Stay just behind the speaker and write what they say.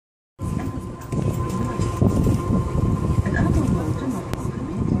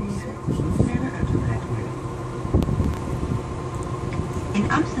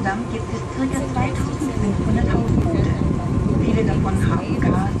Amsterdam gibt es ca. 2500 Hausboote. Viele davon haben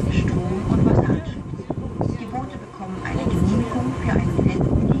Gas, Strom und Wasseranschluss. Die Boote bekommen eine Genehmigung für einen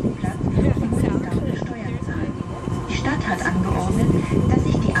festen Liegeplatz und müssen dafür Steuern zahlen. Die Stadt hat angeordnet, dass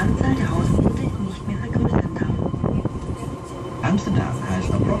sich die Anzahl der Hausboote nicht mehr vergrößern darf. Amsterdam has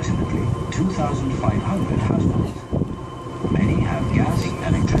approximately 2,500 houseboats. Many have gas,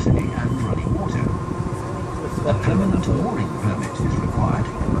 electricity and running water. A permanent mooring permit is required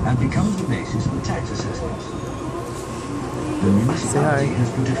and becomes the basis of tax assessments. The municipality has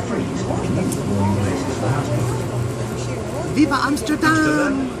put a freeze on new mooring places for houseboats. ¡Viva Amsterdam!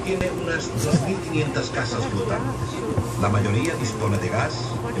 Amsterdam tiene unas 2.500 casas flotantes. La mayoría dispone de gas,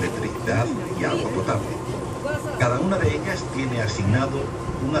 electricidad y agua potable. Cada una de ellas tiene asignado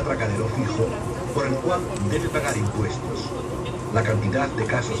un atracadero fijo por el cual debe pagar impuestos. La cantidad de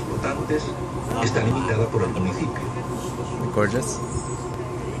casas flotantes está limitada por el municipio. Gorgeous.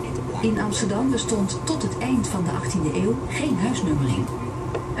 In Amsterdam bestond tot het eind van de 18e eeuw geen huisnummering.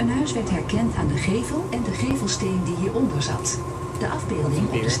 Een huis werd herkend aan de gevel en de gevelsteen die hieronder zat. De afbeelding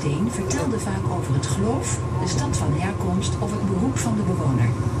op de steen vertelde vaak over het geloof, de stad van herkomst of het beroep van de bewoner.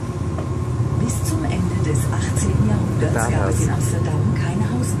 Bis zum Ende des 18. Jahrhunderts gab es in Amsterdam keine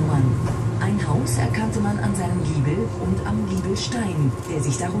Hausnummern. Ein Haus erkannte man an seinem Giebel und am Giebelstein, der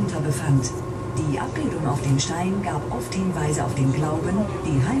sich darunter befand. Die Abbildung auf dem Stein gab oft Hinweise auf den Glauben,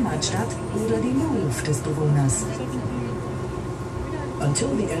 die Heimatstadt oder den Beruf des Bewohners. Until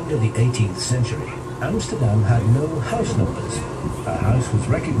the end of the 18th century, Amsterdam had no house numbers. A house was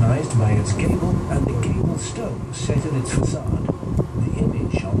recognized by its gable and the gable stone set in its facade. The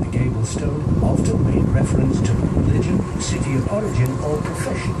image on the gable stone often made reference to the religion, city of origin or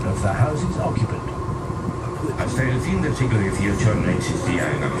profession of the house's occupant. Hasta el fin del siglo XVIII no existía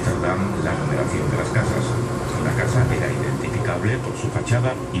en Amsterdam la numeración de las casas. Una casa era identificable por su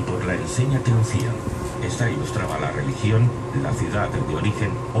fachada y por la enseña que lucía. Esta ilustraba la religión, la ciudad de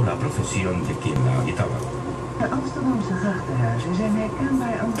origen o la profesión de quien la habitaba. De Amsterdamse grachtenhuizen zijn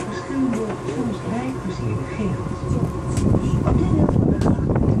herkenbaar aan de verschillende, soms rijk versierde gevels. Op dit deel van de gracht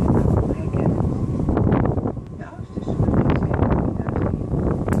kunt u het wel herkennen. De oudste soort is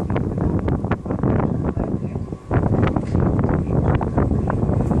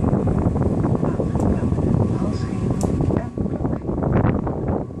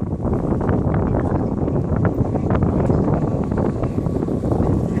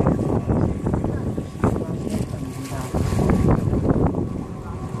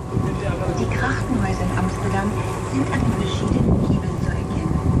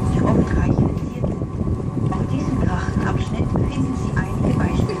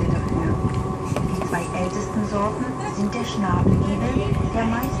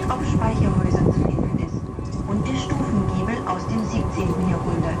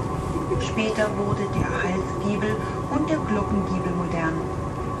Später wurde der Halsgiebel und der Glockengiebel modern.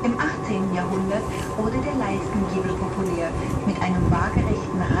 Im 18. Jahrhundert wurde der Leifengiebel populär, mit einem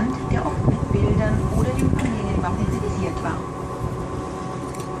waagerechten Rand, der oft mit Bildern oder dem Familienwappen seziert war.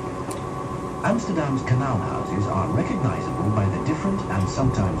 Amsterdam's canal houses are recognizable by the different and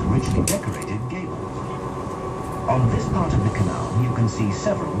sometimes richly decorated gables. On this part of the canal you can see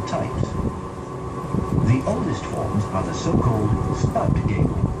several types. The oldest forms are the so-called spout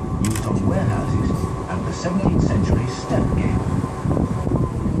gable, used on warehouses, and the 17th century step gable.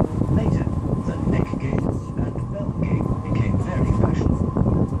 Later, the neck gable and bell gable became very fashionable.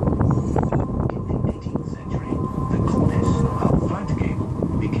 In the 18th century, the cornice or flat gable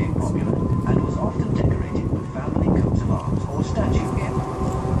became popular and was often decorated with family coats of arms or statue gable.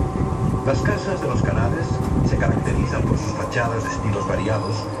 Las casas de los canales se caracterizan por sus fachadas de estilos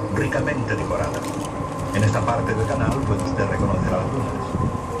variados, ricamente decoradas. En esta parte del canal puede usted reconocer algunas.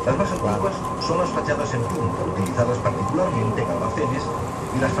 Las más antiguas son las fachadas en punta, utilizadas particularmente en almacenes,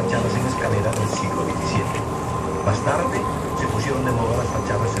 y las fachadas en escalera del siglo XVII. Más tarde se pusieron de moda las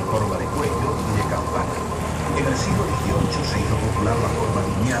fachadas en forma de cuello y de campana. En el siglo XVIII se hizo popular la forma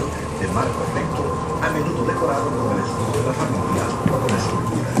lineal del marco de